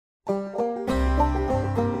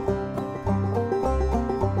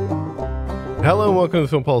Hello and welcome to the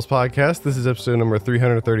Film Pulse Podcast. This is episode number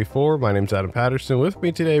 334. My name's Adam Patterson. With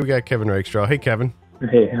me today, we got Kevin Rakestraw. Hey, Kevin.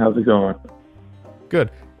 Hey, how's it going?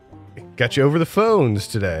 Good. Got you over the phones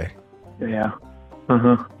today. Yeah.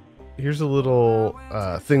 Here's a little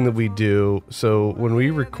thing that we do. So when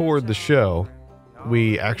we record the show,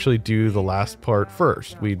 we actually do the last part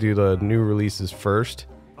first. We do the new releases first.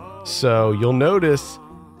 So you'll notice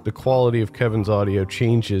the quality of Kevin's audio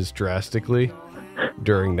changes drastically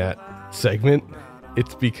during that segment.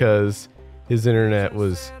 It's because his internet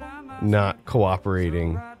was not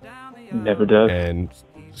cooperating. Never does. And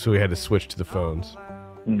so we had to switch to the phones.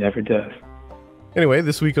 Never does. Anyway,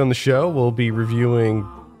 this week on the show, we'll be reviewing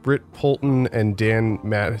Britt, Poulton, and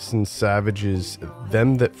Madison Savage's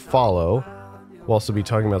Them That Follow. We'll also be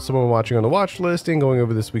talking about someone watching on the watch list and going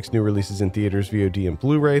over this week's new releases in theaters, VOD, and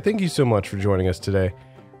Blu-ray. Thank you so much for joining us today.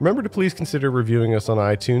 Remember to please consider reviewing us on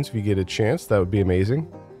iTunes if you get a chance. That would be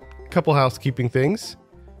amazing. A couple housekeeping things.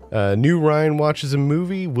 New Ryan Watches a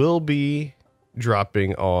Movie will be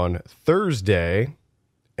dropping on Thursday,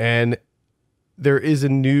 and there is a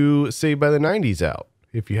new Saved by the 90s out.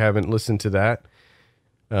 If you haven't listened to that,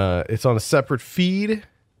 it's on a separate feed.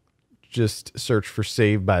 Just search for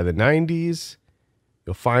Saved by the 90s.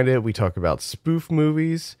 You'll find it. We talk about spoof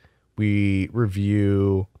movies. We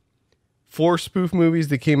review 4 spoof movies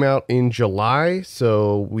that came out in July.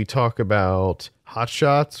 So we talk about Hot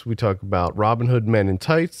Shots. We talk about Robin Hood Men in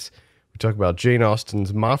Tights. We talk about Jane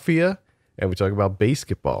Austen's Mafia. And we talk about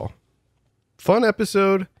Basketball. Fun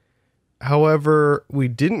episode. However, we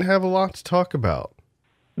didn't have a lot to talk about.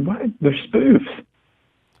 What? They're spoofs.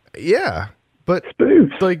 Yeah, but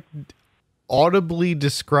Spoofs. like audibly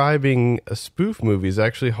describing a spoof movie is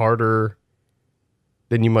actually harder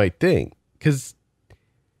than you might think, because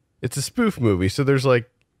it's a spoof movie. So there's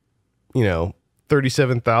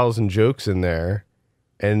 37,000 jokes in there,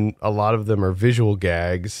 and a lot of them are visual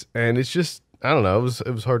gags, and it's just, I don't know,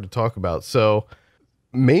 it was hard to talk about. So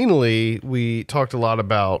mainly we talked a lot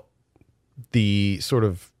about the sort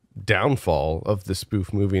of downfall of the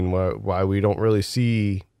spoof movie and why we don't really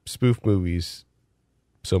see spoof movies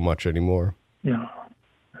so much anymore. No,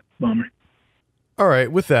 that's a bummer. All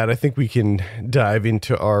right, with that, I think we can dive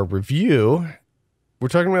into our review. We're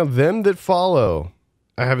talking about Them That Follow.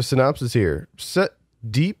 I have a synopsis here. Set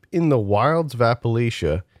deep in the wilds of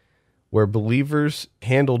Appalachia, where believers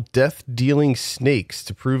handle death-dealing snakes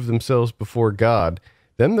to prove themselves before God,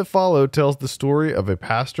 Them That Follow tells the story of a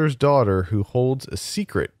pastor's daughter who holds a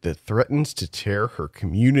secret that threatens to tear her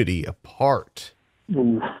community apart.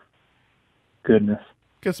 Ooh, goodness.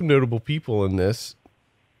 Got some notable people in this.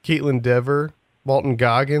 Caitlin Dever, Walton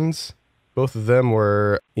Goggins, both of them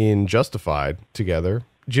were in Justified together.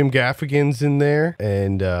 Jim Gaffigan's in there,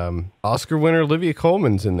 and Oscar winner Olivia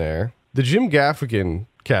Colman's in there. The Jim Gaffigan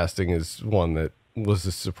casting is one that was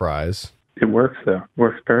a surprise. It works, though.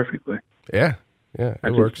 Works perfectly. Yeah,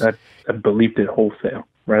 it works. I believed it wholesale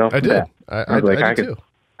right off the bat. I was like, I did too.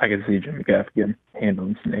 I could see Jim Gaffigan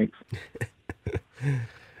handling snakes.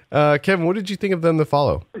 Kevin, what did you think of Them That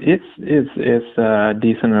Follow? It's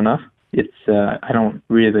decent enough.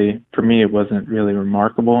 For me, it wasn't really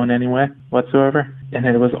remarkable in any way whatsoever. And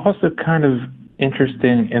it was also kind of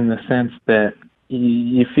interesting in the sense that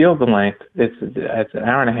you feel the length. It's an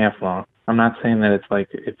hour and a half long. I'm not saying that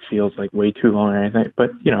it feels like way too long or anything,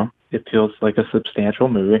 but it feels like a substantial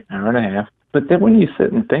movie, hour and a half. But then when you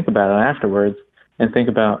sit and think about it afterwards and think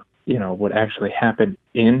about, what actually happened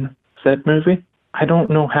in said movie, I don't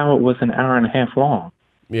know how it was an hour and a half long.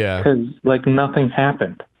 Yeah. Because, nothing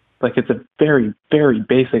happened. It's a very, very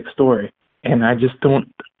basic story. And I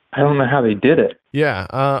don't know how they did it. Yeah,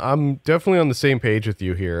 I'm definitely on the same page with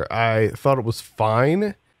you here. I thought it was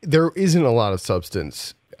fine. There isn't a lot of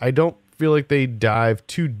substance. I don't feel like they dive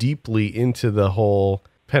too deeply into the whole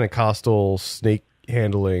Pentecostal snake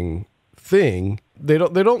handling thing. They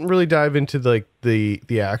don't really dive into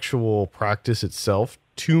the actual practice itself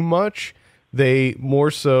too much. They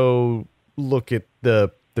more so look at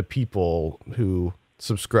the people who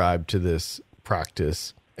subscribe to this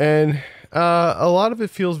practice. And a lot of it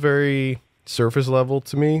feels very surface level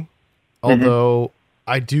to me. Although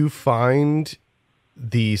I do find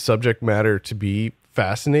the subject matter to be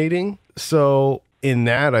fascinating. So in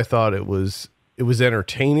that, I thought it was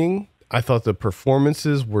entertaining. I thought the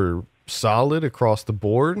performances were solid across the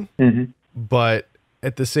board. But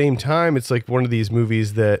at the same time, it's like one of these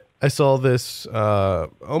movies that I saw this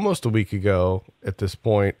almost a week ago at this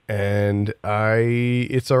point, and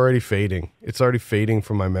it's already fading. It's already fading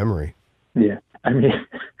from my memory. Yeah, I mean,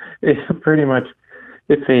 it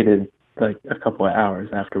faded like a couple of hours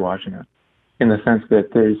after watching it, in the sense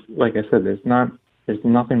that there's There's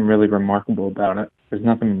nothing really remarkable about it. There's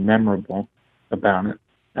nothing memorable about it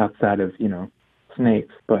outside of,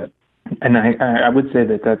 snakes. And I would say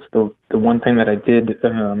that that's the one thing that I did,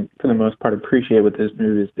 for the most part, appreciate with this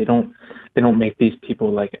movie is they don't make these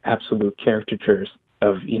people like absolute caricatures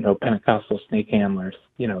of, Pentecostal snake handlers.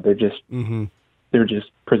 They're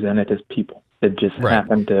just presented as people that just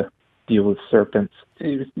happen to deal with serpents.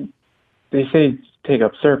 They say take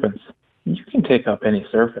up serpents. You can take up any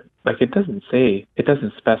serpent. Like, it doesn't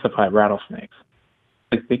specify rattlesnakes.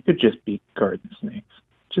 Like, they could just be garden snakes.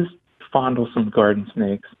 Just fondle some garden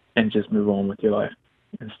snakes and just move on with your life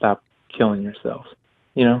and stop killing yourselves.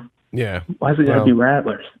 Yeah. Why's it gotta be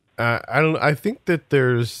rattlers? I think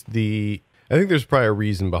there's probably a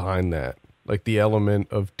reason behind that. Like the element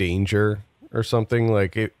of danger or something.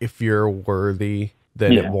 Like if you're worthy,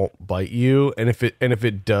 then it won't bite you. And if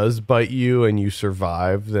it does bite you and you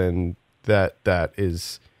survive, then that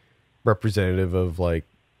is representative of like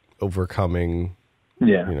overcoming,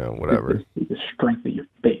 whatever. The strength of your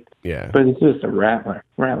faith. Yeah. But it's just a rattler.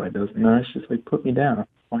 Rattler doesn't know. It's just like, put me down.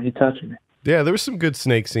 Why are you touching me? Yeah, there were some good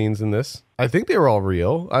snake scenes in this. I think they were all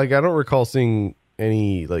real. Like, I don't recall seeing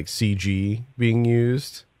any like CG being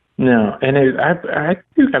used. No, and I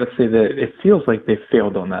do got to say that it feels like they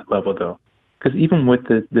failed on that level though, because even with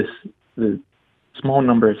the small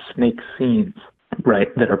number of snake scenes,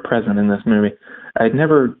 right, that are present in this movie, I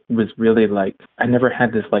never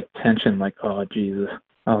had this like tension, like, oh Jesus,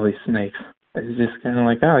 all these snakes. It's just kind of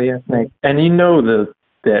like, oh yeah, snake. And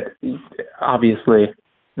that obviously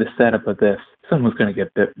the setup of this, someone's going to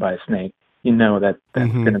get bit by a snake. That's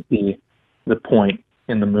going to be the point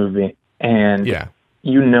in the movie, and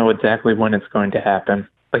exactly when it's going to happen.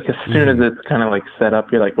 Like as soon as it's kind of like set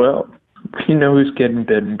up, you're like, well, who's getting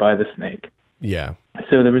bitten by the snake. Yeah.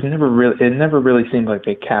 So it never really seemed like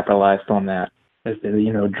they capitalized on that as they,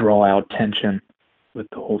 draw out tension with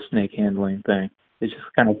the whole snake handling thing. It just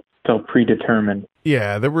kind of felt predetermined.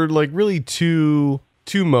 Yeah, there were like really two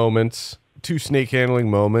snake handling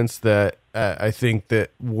moments that I think that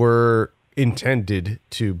were intended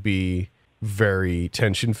to be very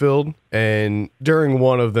tension filled. And during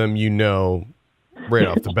one of them, right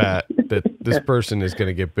off the bat that this person is going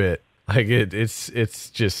to get bit. Like it's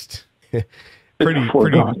just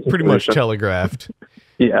pretty much telegraphed.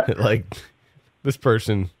 Yeah. Like this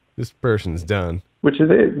person's done. Which is,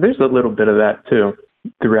 there's a little bit of that too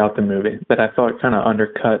throughout the movie that I thought kind of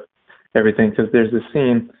undercut everything, because there's a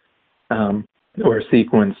scene or a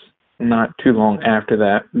sequence not too long after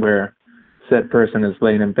that where said person is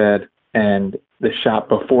laying in bed and the shot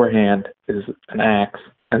beforehand is an axe,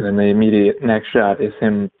 and then the immediate next shot is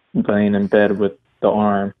him laying in bed with the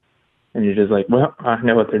arm, and you're just like, well, I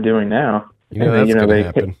know what they're doing now. That's gonna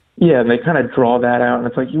happen. Yeah, and they kind of draw that out, and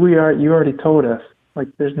it's like, you already told us. Like,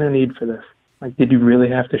 there's no need for this. Like, did you really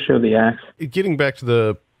have to show the axe? Getting back to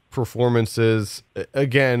the performances,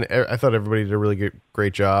 again, I thought everybody did a really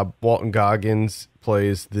great job. Walton Goggins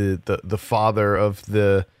plays the father of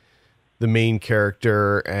the main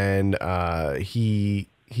character, and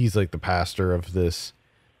he's like the pastor of this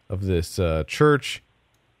church.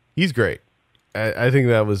 He's great. I think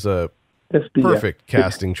that was a perfect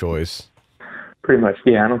casting choice. Pretty much,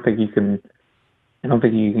 yeah. I don't think you can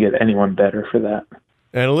get anyone better for that.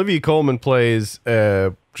 And Olivia Colman plays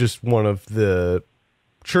just one of the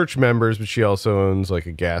church members, but she also owns like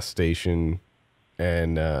a gas station,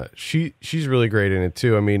 and she's really great in it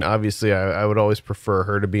too. I mean, obviously, I would always prefer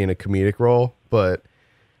her to be in a comedic role, but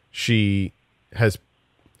she has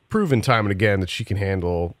proven time and again that she can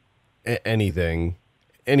handle anything,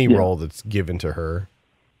 any role that's given to her,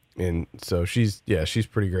 and so she's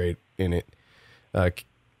pretty great in it.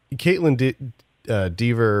 Caitlin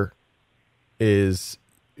Dever is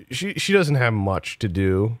she doesn't have much to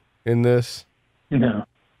do in this. No,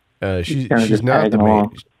 she's not the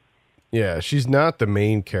main. Yeah, she's not the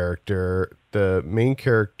main character. The main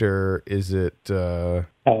character is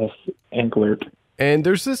Alice Englert. And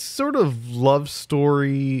there's this sort of love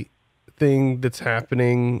story thing that's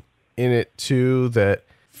happening in it too that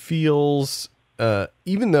feels,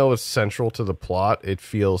 even though it's central to the plot, it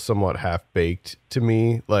feels somewhat half-baked to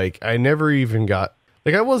me. Like, I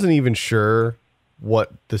wasn't even sure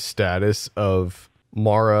what the status of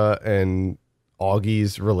Mara and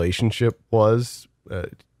Augie's relationship was,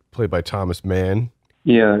 played by Thomas Mann.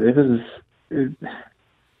 Yeah, it's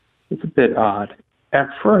a bit odd. At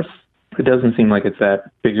first, it doesn't seem like it's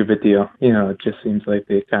that big of a deal. It just seems like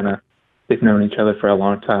they've known each other for a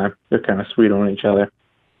long time. They're kind of sweet on each other.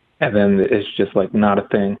 And then it's just like not a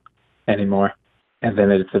thing anymore. And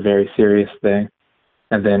then it's a very serious thing.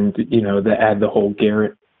 And then, they add the whole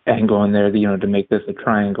Garrett angle in there, to make this a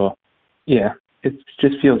triangle. Yeah, it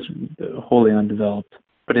just feels wholly undeveloped.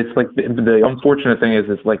 But it's like the unfortunate thing is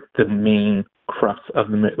it's like the main crux of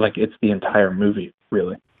like it's the entire movie,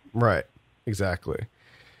 really. Right. Exactly.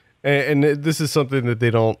 And this is something that they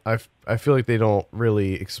don't. I feel like they don't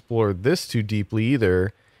really explore this too deeply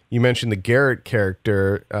either. You mentioned the Garrett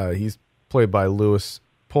character. He's played by Louis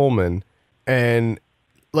Pullman, and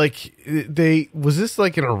like was this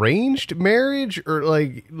like an arranged marriage or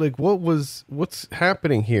like what's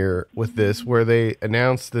happening here with this where they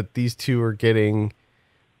announced that these two are getting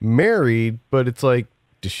married, but it's like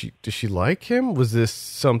does she like him? Was this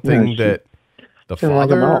something that the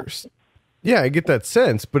father? Yeah, I get that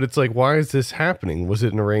sense, but it's like why is this happening? Was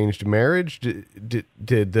it an arranged marriage?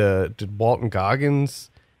 Did Walton Goggins?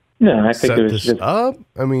 No, I think set it was this just up.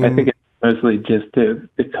 I mean, I think it's mostly just to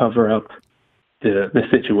cover up the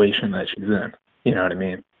situation that she's in. You know what I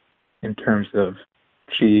mean? In terms of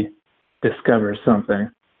she discovers something.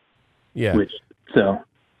 yeah.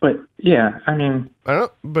 But yeah, I mean, I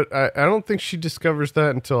don't think she discovers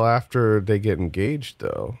that until after they get engaged,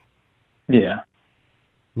 though. yeah.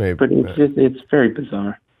 Maybe, but it's very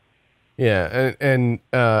bizarre. Yeah, and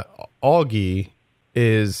Augie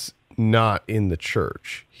is not in the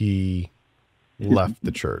church. He left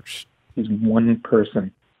the church. He's one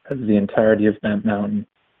person of the entirety of that mountain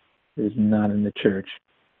is not in the church.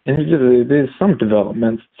 And there's some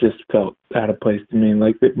developments just felt out of place to me.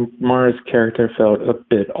 Like Mara's character felt a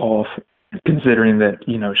bit off, considering that,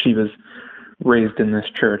 you know, she was raised in this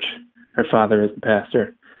church. Her father is the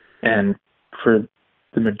pastor. And for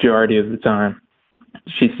the majority of the time,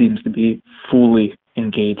 she seems to be fully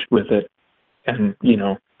engaged with it. And, you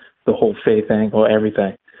know, the whole faith angle,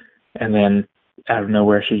 everything. And then out of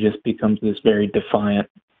nowhere, she just becomes this very defiant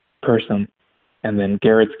person. And then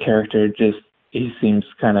Garrett's character he seems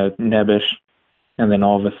kind of nebbish, and then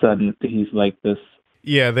all of a sudden he's like this.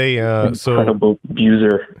 Yeah, they incredible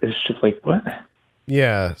abuser. It's just like what?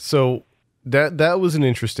 Yeah, so that was an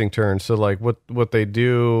interesting turn. So like what they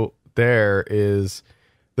do there is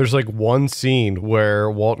there's like one scene where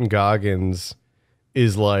Walton Goggins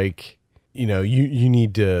is like, you know, you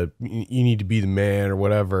need to be the man or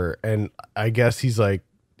whatever, and I guess he's like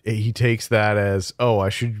he takes that as, oh, I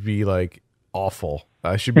should be like awful.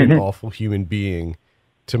 I should be an awful human being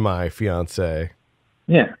to my fiance.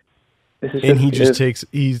 Yeah. And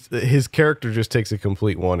his character just takes a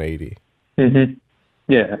complete 180. Mm-hmm.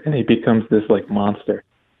 Yeah, and he becomes this like monster.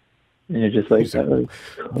 And you're just like,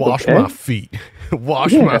 wash my feet.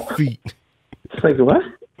 Wash my feet. It's like, what?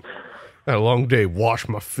 Had a long day. Wash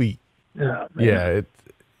my feet. Oh, yeah,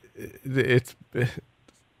 it's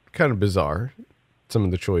kind of bizarre, some of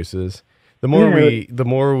the choices. The more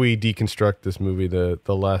we deconstruct this movie, the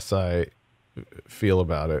less I feel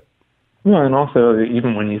about it. Well, and also,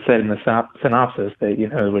 even when you said in the synopsis that, you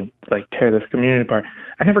know, it would like tear this community apart,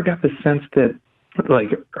 I never got the sense that like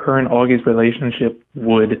her and Augie's relationship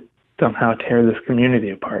would somehow tear this community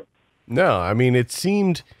apart. No, I mean, it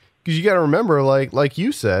seemed, because you got to remember, like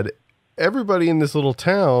you said, everybody in this little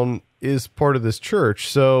town is part of this church,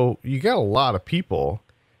 so you got a lot of people,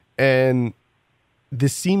 and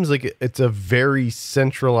this seems like it's a very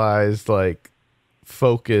centralized, like,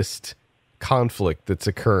 focused conflict that's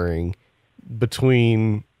occurring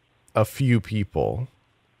between a few people.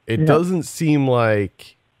 It doesn't seem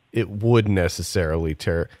like it would necessarily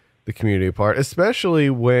tear the community apart, especially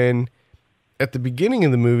when at the beginning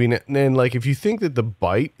of the movie, and like if you think that the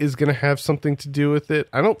bite is going to have something to do with it,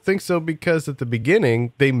 I don't think so, because at the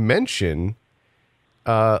beginning they mention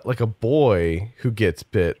like a boy who gets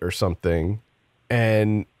bit or something.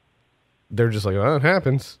 And they're just like, oh, it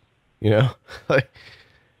happens, you know? Like,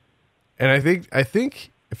 and I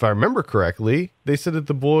think if I remember correctly, they said that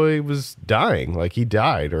the boy was dying, like he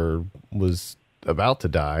died or was about to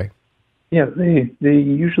die. Yeah, they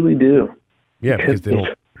usually do. Yeah, because they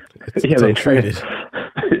don't. It's they untreated.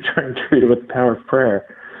 They try and treat it with the power of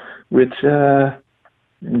prayer, which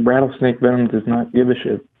rattlesnake venom does not give a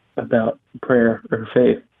shit about prayer or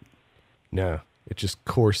faith. No. It just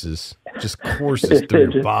courses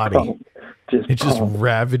through your body. It just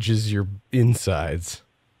ravages your insides.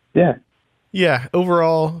 Yeah. Yeah.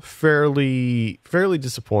 Overall, fairly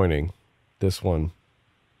disappointing, this one.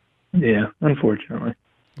 Yeah, unfortunately.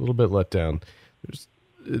 A little bit let down.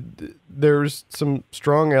 There's some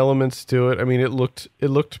strong elements to it. I mean, it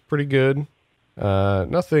looked pretty good.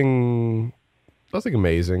 Nothing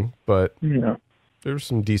amazing, but there's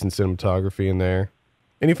some decent cinematography in there.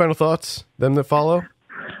 Any final thoughts? Them that follow?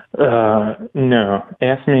 No.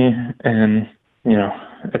 Ask me, and you know,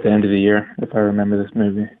 at the end of the year, if I remember this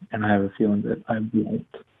movie, and I have a feeling that I won't.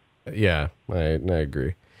 Yeah, I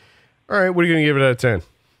agree. All right, what are you going to give it out of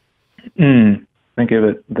 10? I give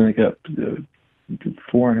it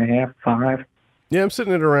 4.5, 5. Yeah, I'm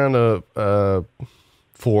sitting at around a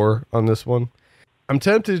 4 on this one. I'm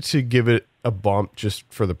tempted to give it a bump just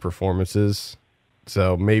for the performances.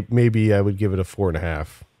 So maybe I would give it a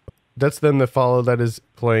 4.5. That's Them That Follow. That is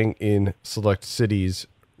playing in select cities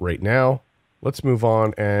right now. Let's move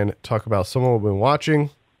on and talk about someone we've been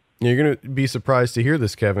watching. You're going to be surprised to hear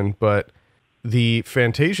this, Kevin, but the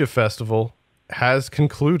Fantasia Festival has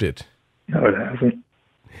concluded. No, it hasn't.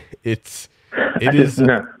 It is.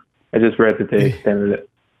 No, I just read that they extended it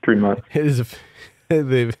 3 months. It is.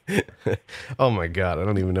 They've. Oh my God, I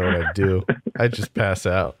don't even know what I do. I just pass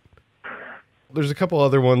out. There's a couple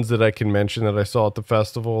other ones that I can mention that I saw at the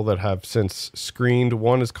festival that have since screened.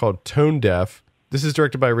 One is called Tone Deaf. This is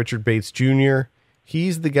directed by Richard Bates Jr.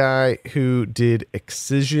 He's the guy who did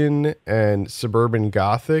Excision and Suburban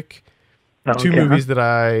Gothic. Okay. Two movies that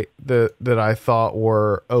I thought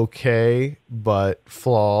were okay but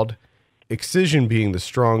flawed. Excision being the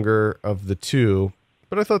stronger of the two,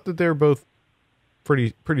 but I thought that they were both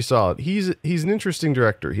pretty solid. He's an interesting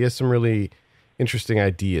director. He has some really interesting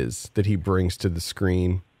ideas that he brings to the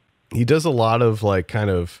screen. He does a lot of like kind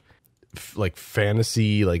of like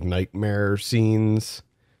fantasy, like nightmare scenes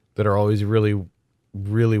that are always really,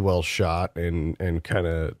 really well shot and kind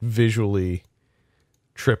of visually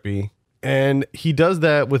trippy. And he does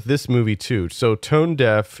that with this movie too. So Tone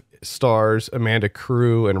Deaf stars Amanda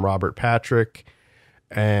Crew and Robert Patrick.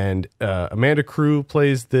 And Amanda Crew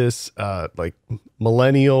plays this like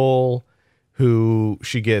millennial who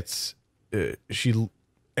she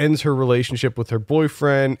ends her relationship with her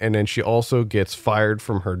boyfriend, and then she also gets fired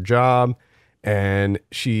from her job, and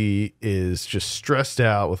she is just stressed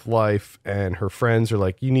out with life, and her friends are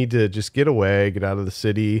like, you need to just get away, get out of the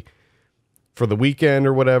city for the weekend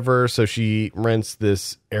or whatever. So she rents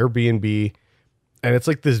this Airbnb, and it's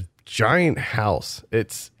like this giant house.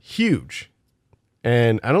 It's huge.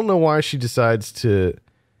 And I don't know why she decides to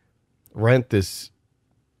rent this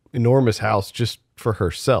enormous house just for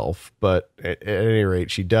herself, but at any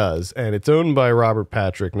rate, she does. And it's owned by Robert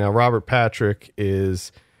Patrick. Now, Robert Patrick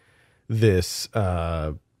is this,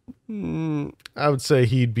 I would say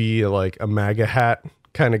he'd be like a MAGA hat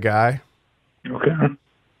kind of guy. Okay.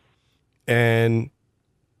 And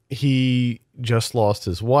he just lost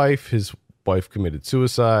his wife. His wife committed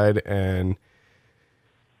suicide, and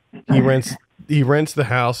he rents the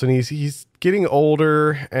house, and he's getting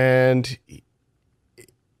older, and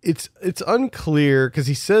it's unclear because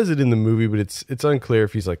he says it in the movie, but it's unclear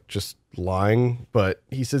if he's like just lying. But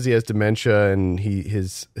he says he has dementia, and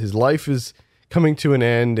his life is coming to an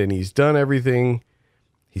end, and he's done everything,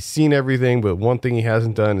 he's seen everything, but one thing he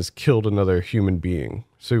hasn't done is killed another human being.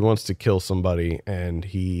 So he wants to kill somebody, and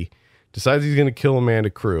he decides he's going to kill Amanda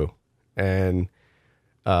Crew, and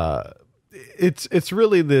it's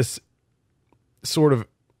really this sort of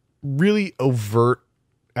really overt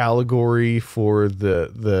allegory for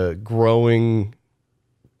the growing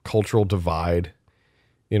cultural divide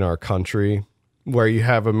in our country, where you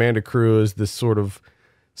have Amanda Crew as this sort of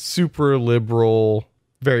super liberal,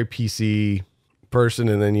 very PC person,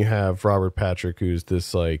 and then you have Robert Patrick, who's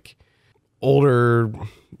this like older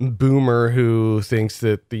boomer who thinks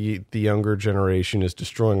that the younger generation is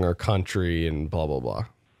destroying our country and blah blah blah.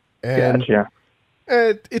 And gotcha.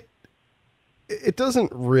 It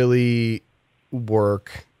doesn't really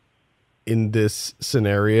work in this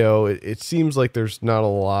scenario. It seems like there's not a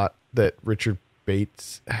lot that Richard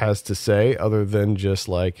Bates has to say other than just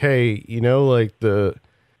like, hey, you know, like the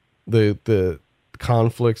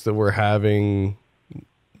conflicts that we're having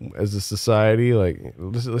as a society, like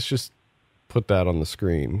let's just put that on the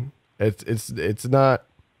screen. It's not,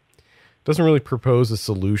 doesn't really propose a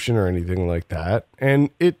solution or anything like that. And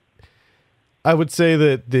I would say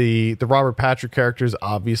that the Robert Patrick character is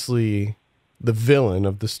obviously the villain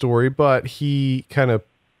of the story, but he kind of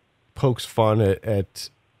pokes fun at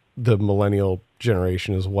the millennial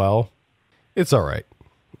generation as well. It's all right.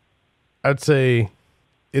 I'd say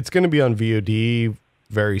it's going to be on VOD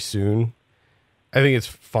very soon. I think it's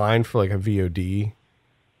fine for like a VOD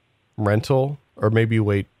rental, or maybe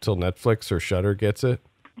wait till Netflix or Shudder gets it.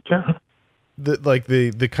 Yeah.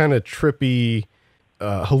 The kind of trippy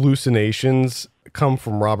hallucinations come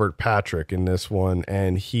from Robert Patrick in this one,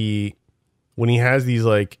 and when he has these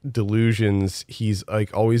like delusions, he's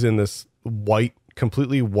like always in this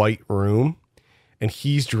completely white room, and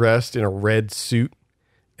he's dressed in a red suit,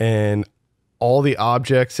 and all the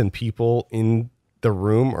objects and people in the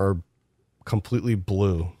room are completely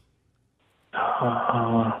blue.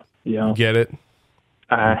 Yeah. You get it?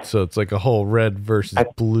 So it's like a whole red versus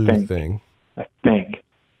blue thing. I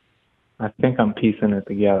think I'm piecing it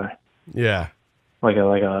together. Yeah. like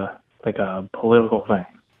a political thing,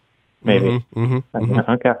 maybe.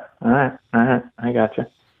 Okay, all right, I gotcha.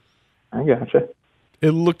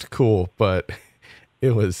 It looked cool, but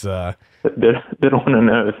it was Didn't want to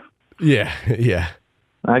know. yeah.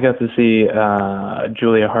 I got to see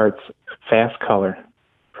Julia Hart's Fast Color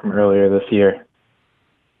from earlier this year.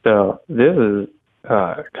 So this is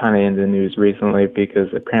kind of in the news recently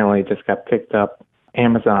because apparently it just got picked up.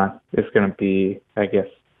 Amazon is going to be, I guess,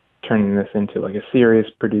 turning this into like a series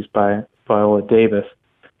produced by Viola Davis.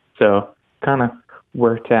 So kind of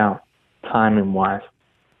worked out timing-wise.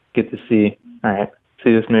 Get to see, all right,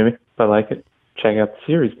 see this movie. If I like it, check out the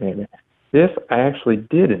series maybe. This I actually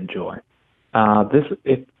did enjoy.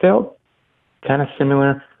 It felt kind of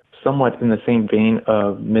similar, somewhat in the same vein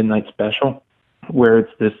of Midnight Special, where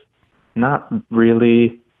it's this not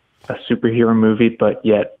really a superhero movie, but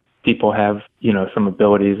yet people have, some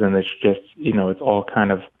abilities, and it's just, it's all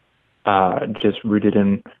kind of just rooted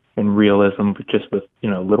in realism, but just with,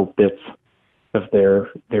 little bits of their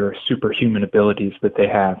superhuman abilities that they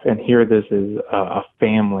have. And here this is a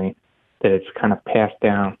family that it's kind of passed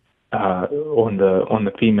down on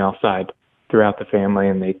the female side throughout the family,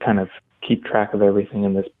 and they kind of keep track of everything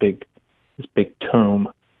in this big tome,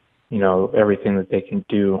 everything that they can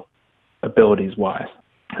do abilities wise.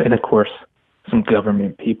 And of course, some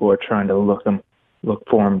government people are trying to look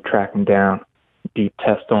for them, track them down, do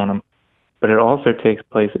tests on them. But it also takes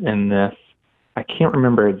place in this, I can't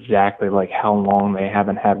remember exactly like how long they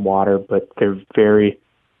haven't had water, but they're very,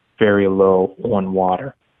 very low on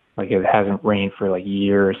water. Like it hasn't rained for like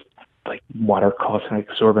years. Like water costs an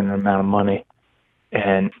exorbitant amount of money.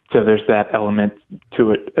 And so there's that element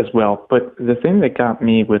to it as well. But the thing that got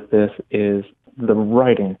me with this is the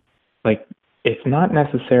writing. Like, it's not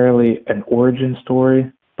necessarily an origin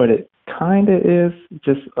story, but it kind of is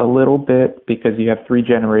just a little bit, because you have 3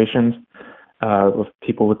 generations of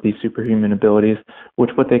people with these superhuman abilities,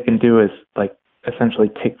 which what they can do is like essentially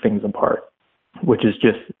take things apart, which is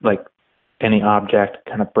just like any object,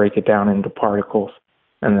 kind of break it down into particles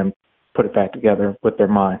and then put it back together with their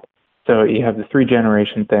mind. So you have the 3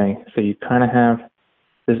 generation thing. So you kind of have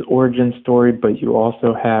this origin story, but you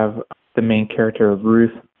also have the main character of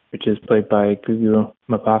Ruth, which is played by Gugu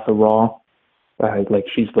Mbatha-Raw. Like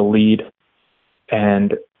she's the lead,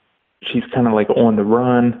 and she's kind of like on the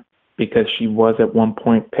run because she was at one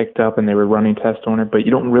point picked up and they were running tests on her, but you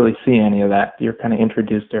don't really see any of that. You're kind of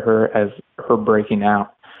introduced to her as her breaking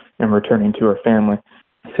out and returning to her family.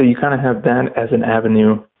 So you kind of have that as an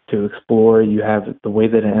avenue to explore. You have the way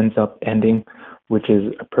that it ends up ending, which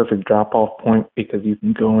is a perfect drop-off point because you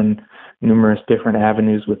can go in numerous different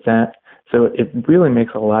avenues with that. So it really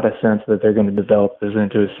makes a lot of sense that they're going to develop this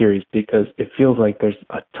into a series, because it feels like there's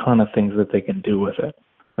a ton of things that they can do with it,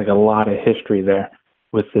 like a lot of history there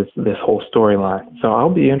with this whole storyline. So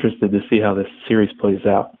I'll be interested to see how this series plays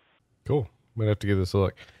out. Cool. Might have to give this a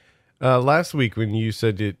look. Last week when you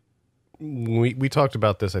said it, we talked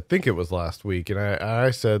about this, I think it was last week, and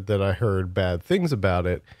I said that I heard bad things about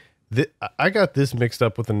it. I got this mixed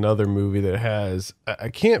up with another movie that has, I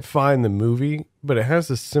can't find the movie, but it has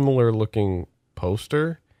a similar looking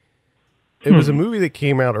poster. It was a movie that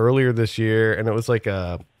came out earlier this year, and it was like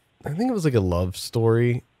I think it was like a love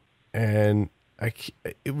story, and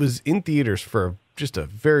it was in theaters for just a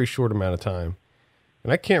very short amount of time,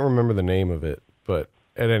 and I can't remember the name of it, but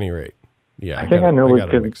at any rate, yeah, I got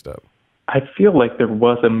it mixed up. I feel like there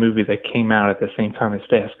was a movie that came out at the same time as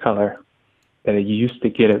Fast Color that I used to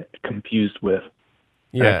get it confused with.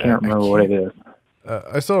 Yeah, I can't remember what it is.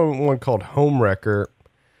 I saw one called Homewrecker.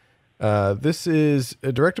 This is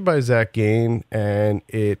directed by Zach Gain, and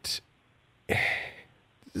this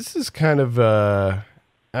is kind of I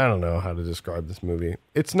don't know how to describe this movie.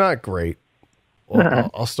 It's not great.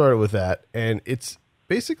 Well, I'll start with that, and it's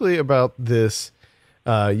basically about this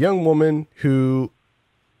young woman who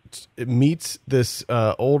meets this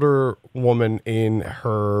older woman in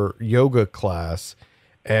her yoga class,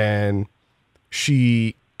 and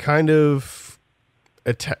she kind of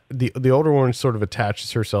the older woman sort of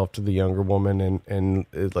attaches herself to the younger woman, and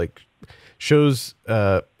it like shows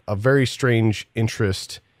a very strange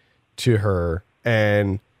interest to her,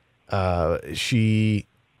 and she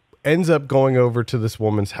ends up going over to this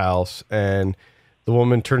woman's house, and the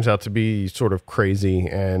woman turns out to be sort of crazy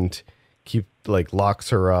and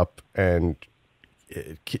locks her up and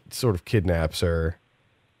sort of kidnaps her,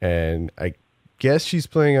 and I guess she's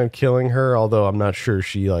planning on killing her, although I'm not sure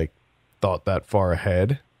she thought that far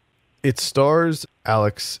ahead. It stars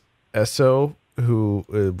Alex Esso, who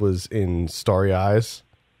was in Starry Eyes,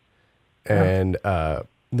 and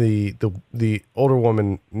the older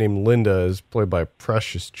woman named Linda is played by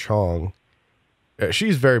Precious Chong,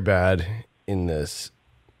 She's very bad in this,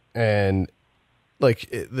 and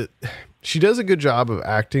like she does a good job of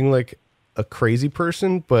acting like a crazy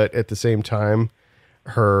person, but at the same time,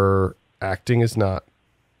 her acting is not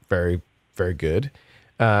very, very good.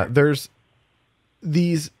 There's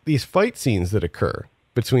these fight scenes that occur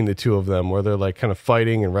between the two of them where they're like kind of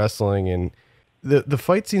fighting and wrestling, and the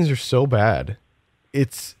fight scenes are so bad.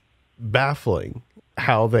 It's baffling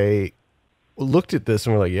how they looked at this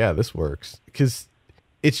and were like, yeah, this works, because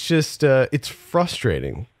it's just it's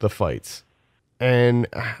frustrating, the fights. And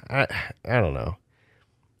I don't know,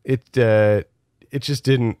 it just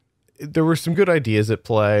didn't. There were some good ideas at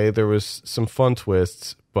play, there was some fun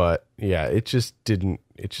twists, but yeah, it just didn't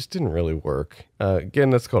really work. Again,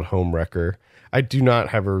 that's called Homewrecker. I do not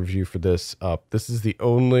have a review for this up. There's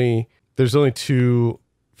only 2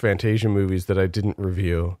 Fantasia movies that I didn't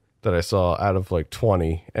review that I saw out of like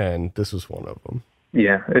 20, and this was one of them.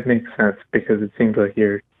 Yeah, it makes sense, because it seems like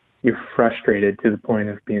you're frustrated to the point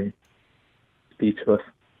of being speechless.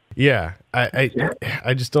 Yeah, I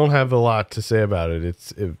just don't have a lot to say about it.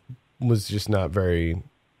 It was just not very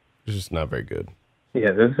good.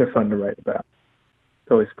 Yeah, those are fun to write about.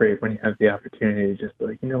 It's always great when you have the opportunity to just be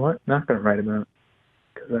like, you know what, I'm not going to write about it,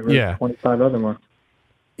 because I wrote 25 other ones.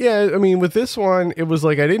 Yeah, I mean, with this one, it was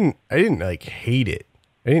like I didn't like hate it.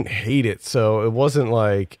 I didn't hate it, so it wasn't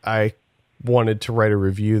like I wanted to write a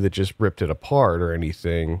review that just ripped it apart or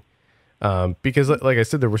anything. Because, like I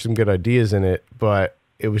said, there were some good ideas in it, but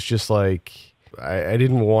it was just like I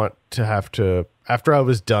didn't want to have to. After I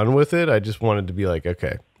was done with it, I just wanted to be like,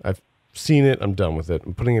 okay, I've seen it, I'm done with it,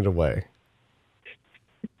 I'm putting it away.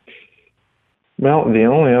 Well, the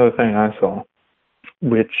only other thing I saw,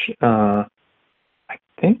 which I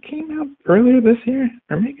think came out earlier this year,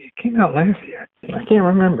 or maybe it came out last year. I can't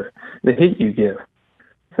remember. The Hate U Give.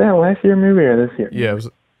 Is that a last year movie or this year? Yeah, it was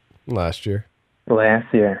last year.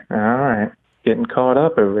 Last year. All right. Getting caught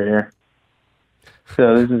up over here.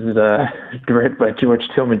 So this is directed by George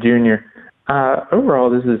Tillman Jr. Overall,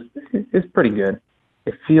 this is pretty good.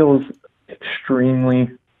 It feels extremely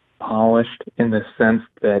polished in the sense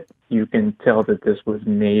that you can tell that this was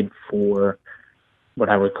made for what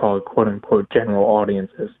I would call quote-unquote general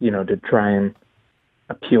audiences, to try and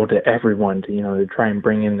appeal to everyone, to try and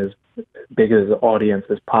bring in as big as an audience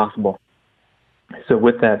as possible. So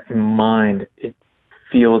with that in mind, it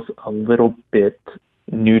feels a little bit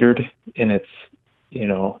neutered in its,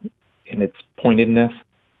 in its pointedness.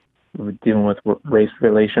 We're dealing with race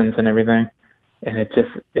relations and everything. And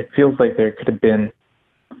it feels like there could have been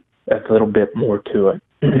a little bit more to it.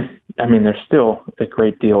 I mean, there's still a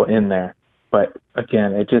great deal in there, but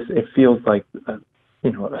again, it feels like a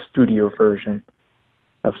studio version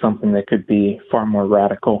of something that could be far more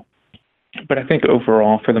radical. But I think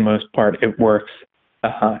overall, for the most part, it works.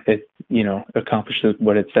 It accomplishes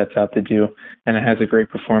what it sets out to do, and it has a great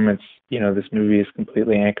performance. This movie is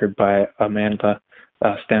completely anchored by Amanda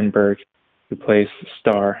Stenberg, who plays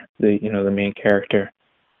Star, the main character,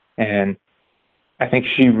 and I think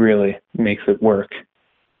she really makes it work.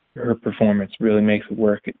 Her performance really makes it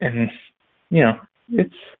work, and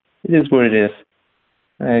it is what it is.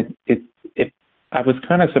 I was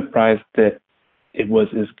kind of surprised that it was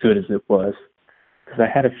as good as it was, because I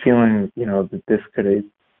had a feeling, that this could have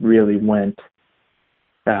really went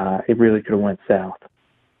south.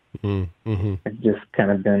 Mm-hmm. It just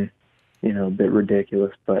kind of been, a bit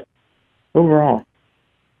ridiculous, but overall,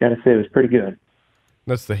 gotta say it was pretty good.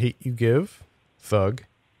 That's The Hate U Give, Thug.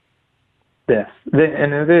 Yes,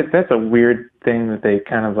 that's a weird thing that they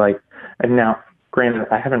kind of like. And now, granted,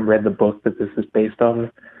 I haven't read the book that this is based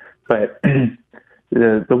on, but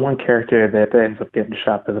the one character that ends up getting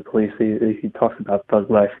shot by the police, he talks about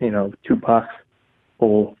thug life, Tupac's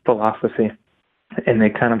whole philosophy, and they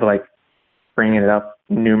kind of like bring it up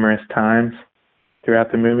numerous times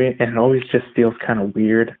throughout the movie, and it always just feels kind of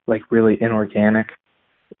weird, like really inorganic,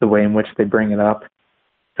 the way in which they bring it up.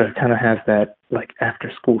 So it kind of has that like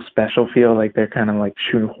after school special feel, like they're kind of like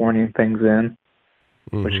shoehorning things in,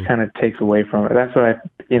 which kind of takes away from it. That's what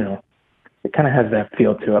it kind of has that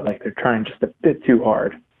feel to it, like they're trying just a bit too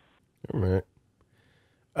hard. All right.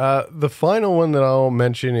 The final one that I'll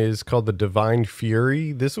mention is called The Divine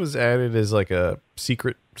Fury. This was added as like a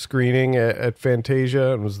secret screening at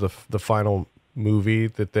Fantasia. It was the final movie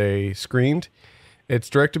that they screened. It's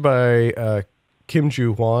directed by Kim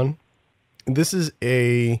Joo-hwan. This is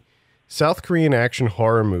a South Korean action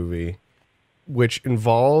horror movie which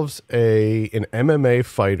involves an MMA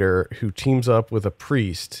fighter who teams up with a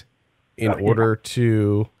priest in order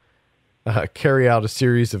to carry out a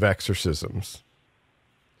series of exorcisms.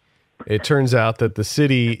 It turns out that the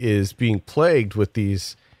city is being plagued with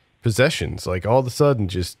these possessions. Like all of a sudden,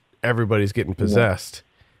 just everybody's getting possessed,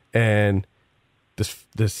 and this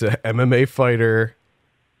MMA fighter.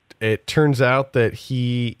 It turns out that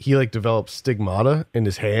he like developed stigmata in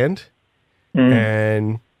his hand,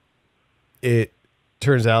 and it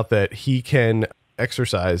turns out that he can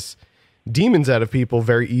exorcise demons out of people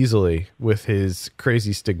very easily with his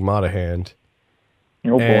crazy stigmata hand.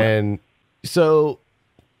 Oh boy. And so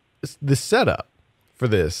the setup for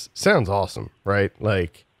this sounds awesome, right?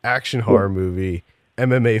 Like action horror movie,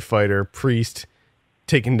 MMA fighter, priest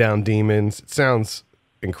taking down demons. It sounds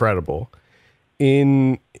incredible.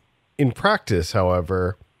 In practice,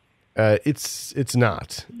 however, it's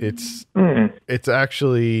not. It's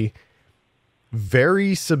actually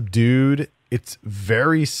very subdued. It's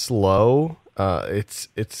very slow. It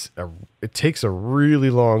takes a really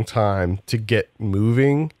long time to get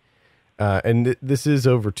moving. And this is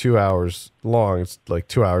over 2 hours long. It's like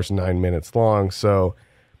 2 hours and 9 minutes long. So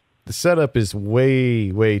the setup is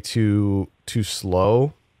way too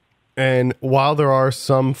slow. And while there are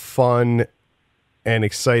some fun and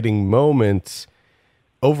exciting moments,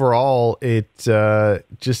 overall it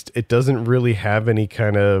doesn't really have any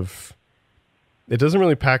kind of, it doesn't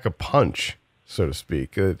really pack a punch, so to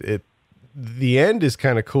speak. The end is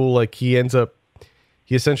kind of cool. Like he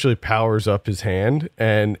essentially powers up his hand,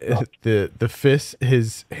 and the fist,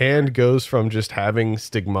 his hand goes from just having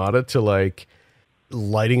stigmata to like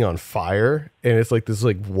lighting on fire, and it's like this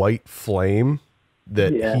like white flame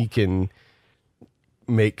that he can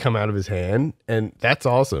make come out of his hand, and that's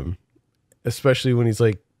awesome, especially when he's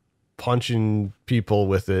like punching people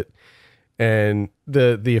with it. And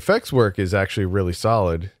the effects work is actually really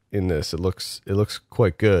solid in this. It looks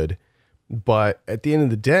quite good, but at the end of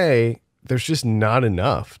the day, there's just not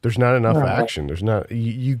enough. There's not enough action. There's not.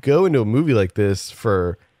 You go into a movie like this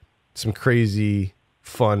for some crazy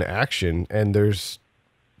fun action, and there's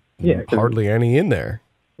hardly any in there.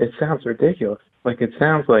 It sounds ridiculous. Like it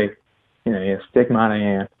sounds like, he has stigmata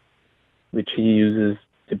hand, which he uses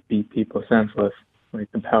to beat people senseless.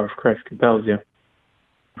 Like the power of Christ compels you.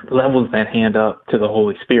 Levels that hand up to the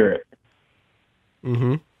Holy Spirit.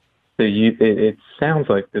 Mm-hmm. So it sounds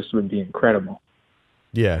like this would be incredible.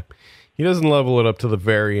 Yeah, he doesn't level it up to the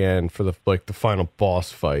very end for the final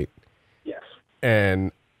boss fight. Yes,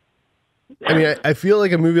 and I mean, I feel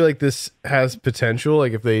like a movie like this has potential.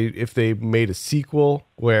 Like if they made a sequel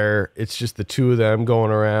where it's just the two of them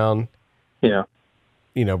going around,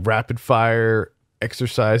 rapid fire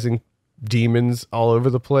exorcising demons all over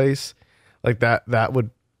the place, like that would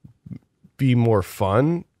be more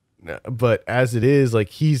fun. But as it is, like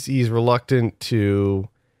he's reluctant to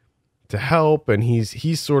help, and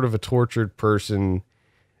he's sort of a tortured person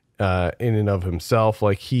in and of himself.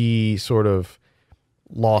 Like he sort of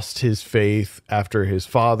lost his faith after his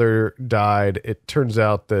father died. It turns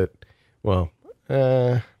out that, well,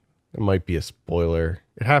 it might be a spoiler.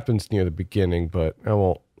 It happens near the beginning, but I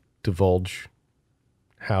won't divulge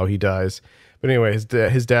how he dies. But anyway,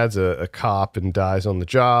 his dad's a cop and dies on the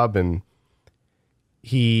job, and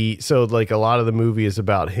so like a lot of the movie is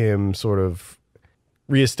about him sort of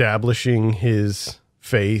reestablishing his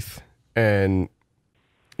faith, and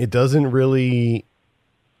it doesn't really.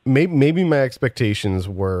 Maybe my expectations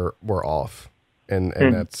were off, and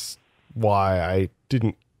that's why I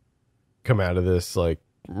didn't come out of this like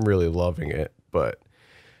really loving it. But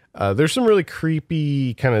there's some really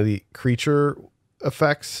creepy kind of the creature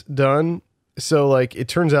effects done. So like it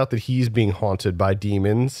turns out that he's being haunted by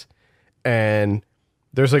demons, and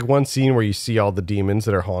there's like one scene where you see all the demons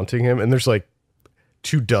that are haunting him, and there's like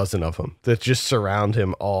 24 of them that just surround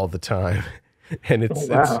him all the time. And it's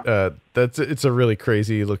a really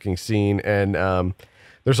crazy looking scene. And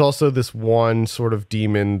there's also this one sort of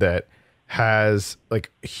demon that has like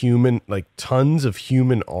tons of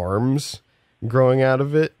human arms growing out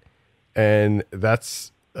of it, and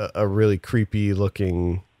that's a really creepy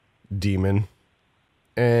looking demon.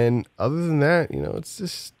 And other than that,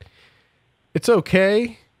 it's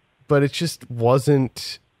okay, but it just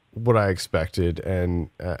wasn't what I expected, and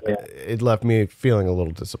it left me feeling a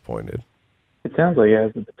little disappointed. It sounds like it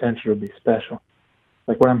has the potential to be special.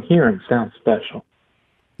 Like what I'm hearing sounds special.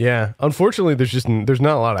 Yeah, unfortunately, there's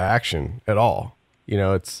not a lot of action at all.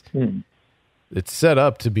 It's set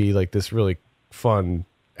up to be like this really fun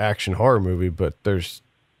action horror movie, but there's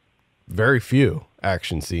very few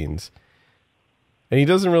action scenes. And he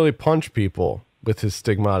doesn't really punch people with his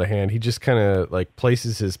stigmata hand. He just kind of like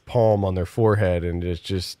places his palm on their forehead, and it's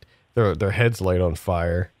just their heads light on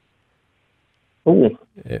fire. Ooh.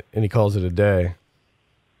 And he calls it a day.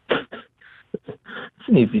 It's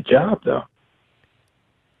an easy job, though.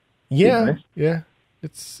 Yeah, nice. Yeah.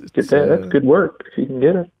 That's good work if you can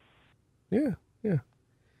get it. Yeah, yeah.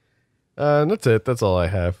 And that's it. That's all I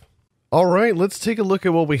have. All right, let's take a look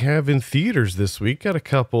at what we have in theaters this week. Got a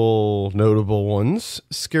couple notable ones.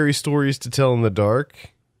 Scary Stories to Tell in the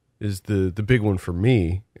Dark is the big one for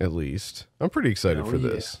me, at least. I'm pretty excited for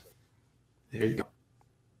this. There you go.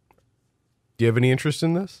 Do you have any interest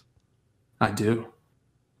in this? I do.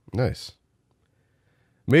 Nice.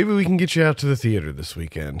 Maybe we can get you out to the theater this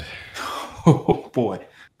weekend. Oh, boy.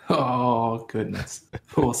 Oh, goodness.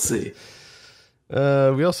 We'll see.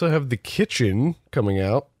 We also have The Kitchen coming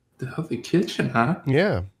out. The Kitchen, huh?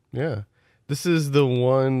 Yeah, yeah. This is the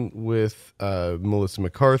one with Melissa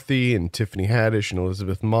McCarthy and Tiffany Haddish and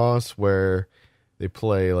Elizabeth Moss, where they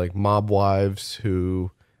play like mob wives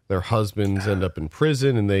who their husbands end up in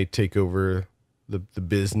prison and they take over the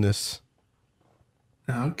business.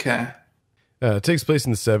 Okay. It takes place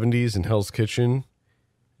in the 70s in Hell's Kitchen.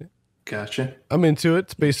 Gotcha. I'm into it.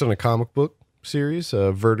 It's based on a comic book series,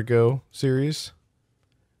 a Vertigo series.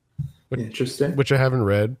 Interesting. Which I haven't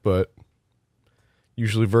read, but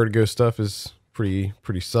usually Vertigo stuff is pretty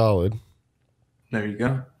solid. There you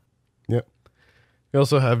go. Yep. We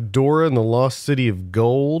also have Dora and the Lost City of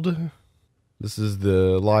Gold. This is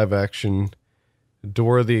the live action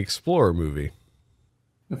Dora the Explorer movie.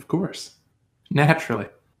 Of course. Naturally.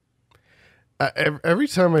 Every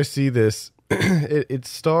time I see this, it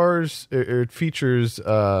features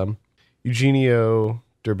Eugenio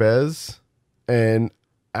Derbez, and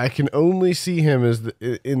I can only see him as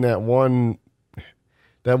in that one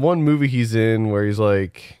movie he's in where he's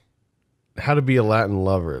like How to Be a Latin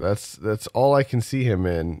Lover. That's all I can see him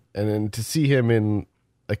in, and then to see him in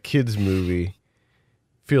a kids movie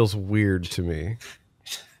feels weird to me.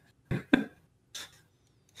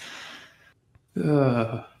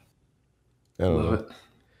 I love it.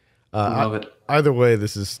 Love it. Either way,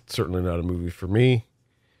 this is certainly not a movie for me.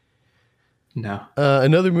 No.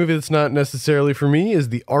 Another movie that's not necessarily for me is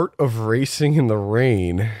The Art of Racing in the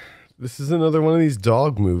Rain. This is another one of these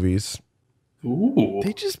dog movies. Ooh.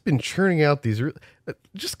 They just been churning out these.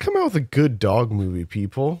 Just come out with a good dog movie,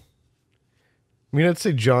 people. I mean, I'd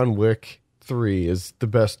say John Wick 3 is the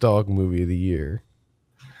best dog movie of the year.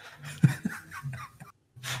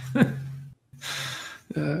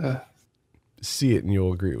 See it and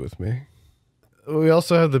you'll agree with me. We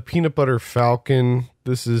also have the Peanut Butter Falcon.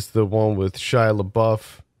 This is the one with Shia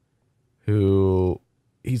LaBeouf, who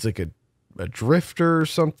he's like a drifter or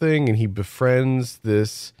something, and he befriends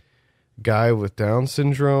this guy with Down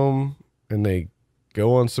syndrome, and they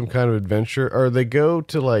go on some kind of adventure, or they go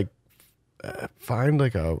to like find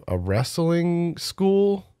like a wrestling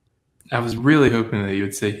school. I was really hoping that you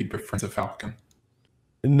would say he befriends a falcon.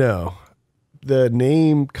 No, the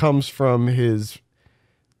name comes from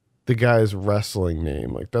the guy's wrestling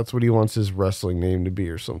name. Like that's what he wants his wrestling name to be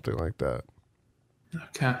or something like that.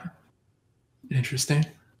 Okay. Interesting.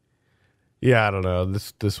 Yeah, I don't know.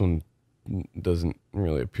 This one doesn't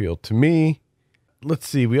really appeal to me. Let's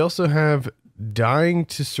see. We also have Dying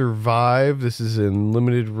to Survive. This is in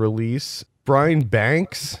limited release. Brian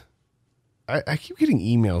Banks. I keep getting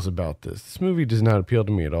emails about this. This movie does not appeal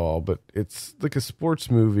to me at all, but it's like a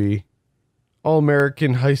sports movie.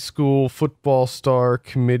 All-American high school football star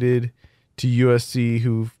committed to USC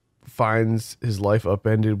who finds his life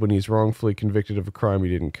upended when he's wrongfully convicted of a crime he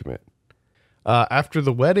didn't commit. After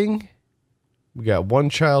the Wedding, we got One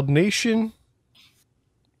Child Nation.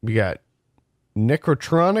 We got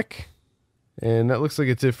Necrotronic. And that looks like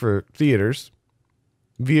it's it for theaters.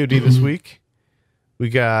 VOD this week. We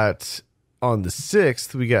got, on the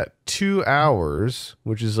 6th, we got 2 hours,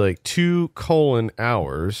 which is like 2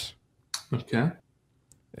 hours. Okay.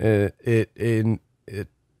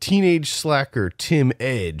 Teenage slacker Tim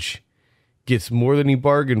Edge gets more than he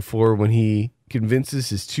bargained for when he convinces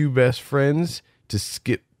his 2 best friends to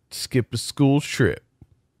skip a school trip.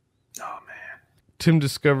 Oh, man. Tim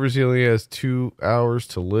discovers he only has 2 hours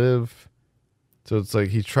to live. So it's like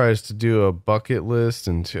he tries to do a bucket list,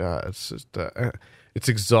 and it's just it's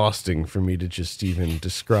exhausting for me to just even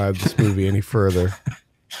describe this movie any further.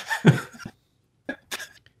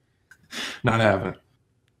 Not having.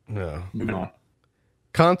 No. Moving on.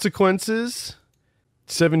 Consequences.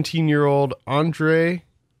 17-year-old Andre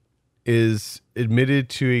is admitted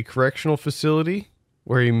to a correctional facility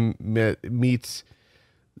where he meets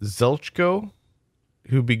Zelchko,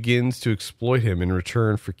 who begins to exploit him in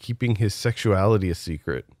return for keeping his sexuality a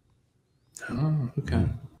secret. Oh, okay.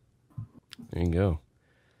 There you go.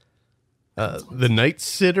 The Night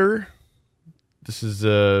Sitter. This is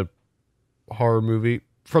a horror movie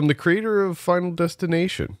from the creator of Final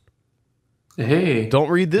Destination. Hey. Don't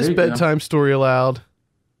read this bedtime story aloud.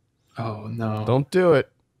 Oh, no. Don't do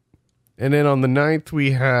it. And then on the 9th,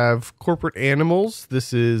 we have Corporate Animals.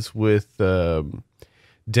 This is with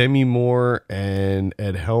Demi Moore and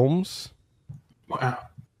Ed Helms. Wow.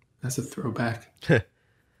 That's a throwback.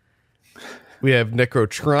 We have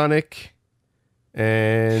Necrotronic,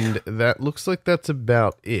 and that looks like that's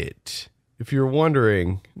about it. If you're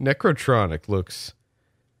wondering, Necrotronic looks...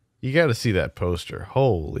 You got to see that poster.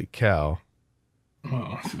 Holy cow.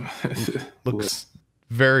 Oh. Looks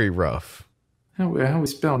very rough. How we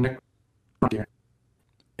spell Necrotronic?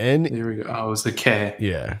 And there we go. Oh, it was the K.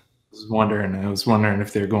 Yeah. I was wondering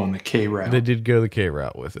if they're going the K route. They did go the K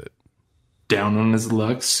route with it. Down on his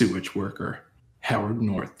luck, sewage worker Howard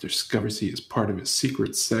North discovers he is part of a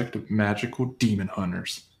secret sect of magical demon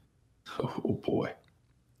hunters. Oh boy.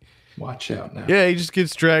 Watch out now. Yeah, he just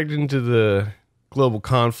gets dragged into the global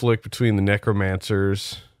conflict between the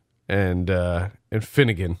necromancers and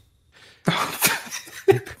Finnegan.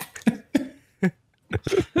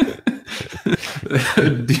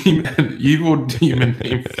 An evil demon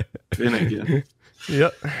named Finnegan.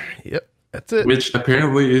 Yep, that's it. Which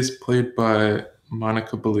apparently is played by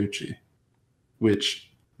Monica Bellucci. Which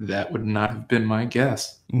that would not have been my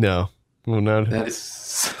guess. No, well, not. That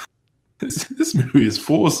is. This movie is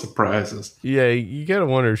full of surprises. Yeah, you gotta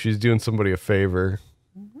wonder if she's doing somebody a favor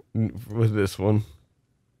with this one.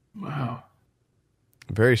 Wow.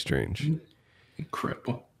 Very strange.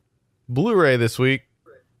 Incredible. Blu-ray this week.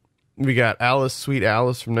 We got Alice, Sweet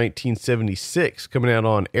Alice from 1976 coming out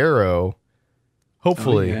on Arrow.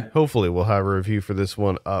 Hopefully we'll have a review for this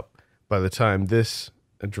one up by the time this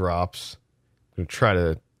drops. I'm going to try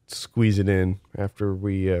to squeeze it in after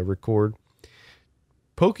we record.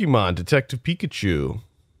 Pokemon Detective Pikachu.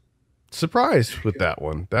 Surprised with that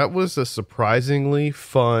one. That was a surprisingly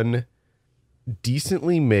fun,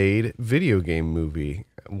 decently made video game movie.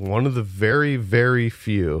 One of the very, very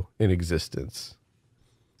few in existence.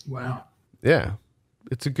 Wow. Yeah,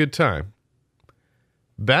 it's a good time.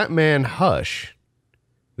 Batman Hush.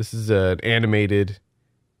 This is an animated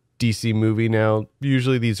DC movie now.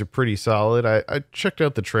 Usually these are pretty solid. I checked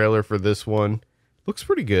out the trailer for this one. Looks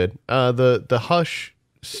pretty good. The Hush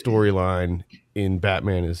storyline in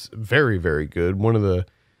Batman is very, very good. One of the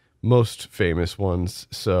most famous ones.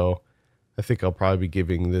 So I think I'll probably be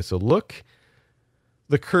giving this a look.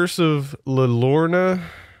 The Curse of La Lorna.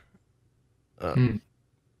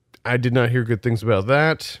 I did not hear good things about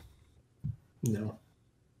that. No.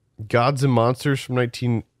 Gods and Monsters from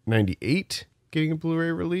 1998 getting a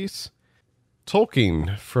Blu-ray release.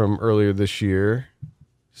 Tolkien from earlier this year.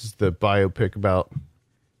 This is the biopic about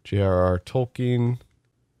J.R.R. Tolkien.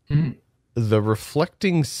 The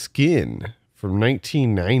Reflecting Skin from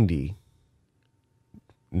 1990.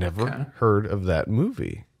 Never heard of that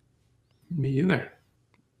movie. Me either.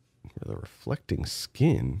 The Reflecting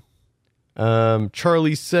Skin.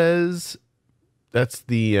 Charlie Says. That's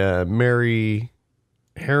the Mary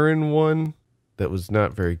Herron one. That was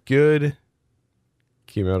not very good.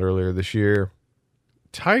 Came out earlier this year.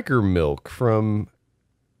 Tiger Milk from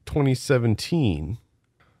 2017.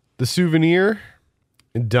 The Souvenir.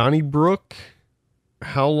 Donnybrook.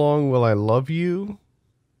 How Long Will I Love You?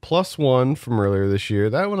 Plus One from earlier this year.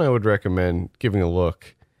 That one I would recommend giving a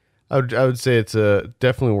look. I would say it's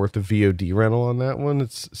definitely worth a VOD rental on that one.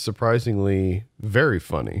 It's surprisingly very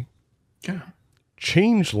funny. Yeah.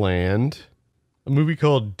 Changeland. A movie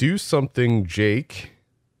called Do Something Jake.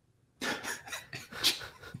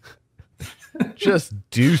 Just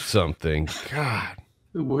do something. God.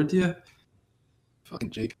 Would you? Fucking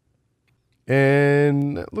Jake.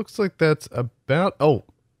 And it looks like that's about... Oh,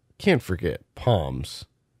 can't forget. Palms.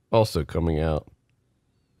 Also coming out.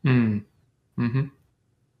 Mm-hmm.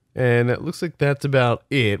 And it looks like that's about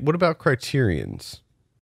it. What about Criterion's?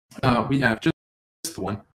 We have just the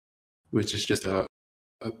one, which is just a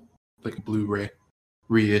Blu-ray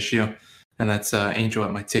reissue. And that's Angel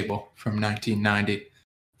at My Table from 1990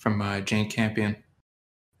 from Jane Campion.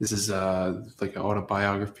 This is like an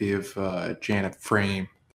autobiography of Janet Frame,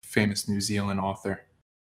 famous New Zealand author.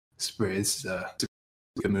 It's a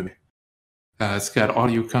good movie. It's got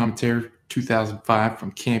audio commentary 2005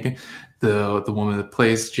 from Campion. The woman that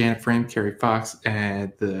plays Janet Frame, Carrie Fox,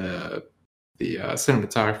 and the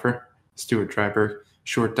cinematographer, Stuart Dryburgh,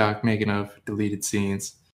 short doc making of deleted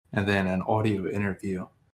scenes, and then an audio interview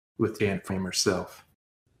with Janet Frame herself.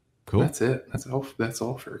 Cool. That's it. That's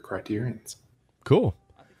all for Criterions. Cool.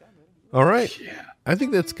 All right. Yeah. I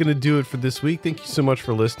think that's going to do it for this week. Thank you so much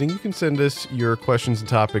for listening. You can send us your questions and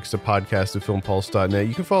topics to podcast@filmpulse.net.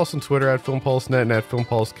 You can follow us on Twitter @filmpulsenet and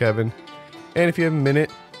 @filmpulsekevin. And if you have a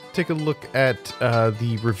minute, take a look at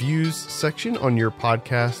the reviews section on your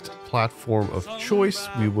podcast platform of choice.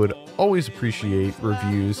 We would always appreciate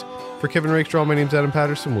reviews. For Kevin Rakestraw, my name's Adam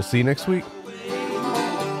Patterson. We'll see you next week.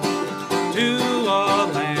 To a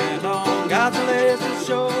land on God's lesser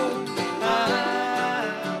shore.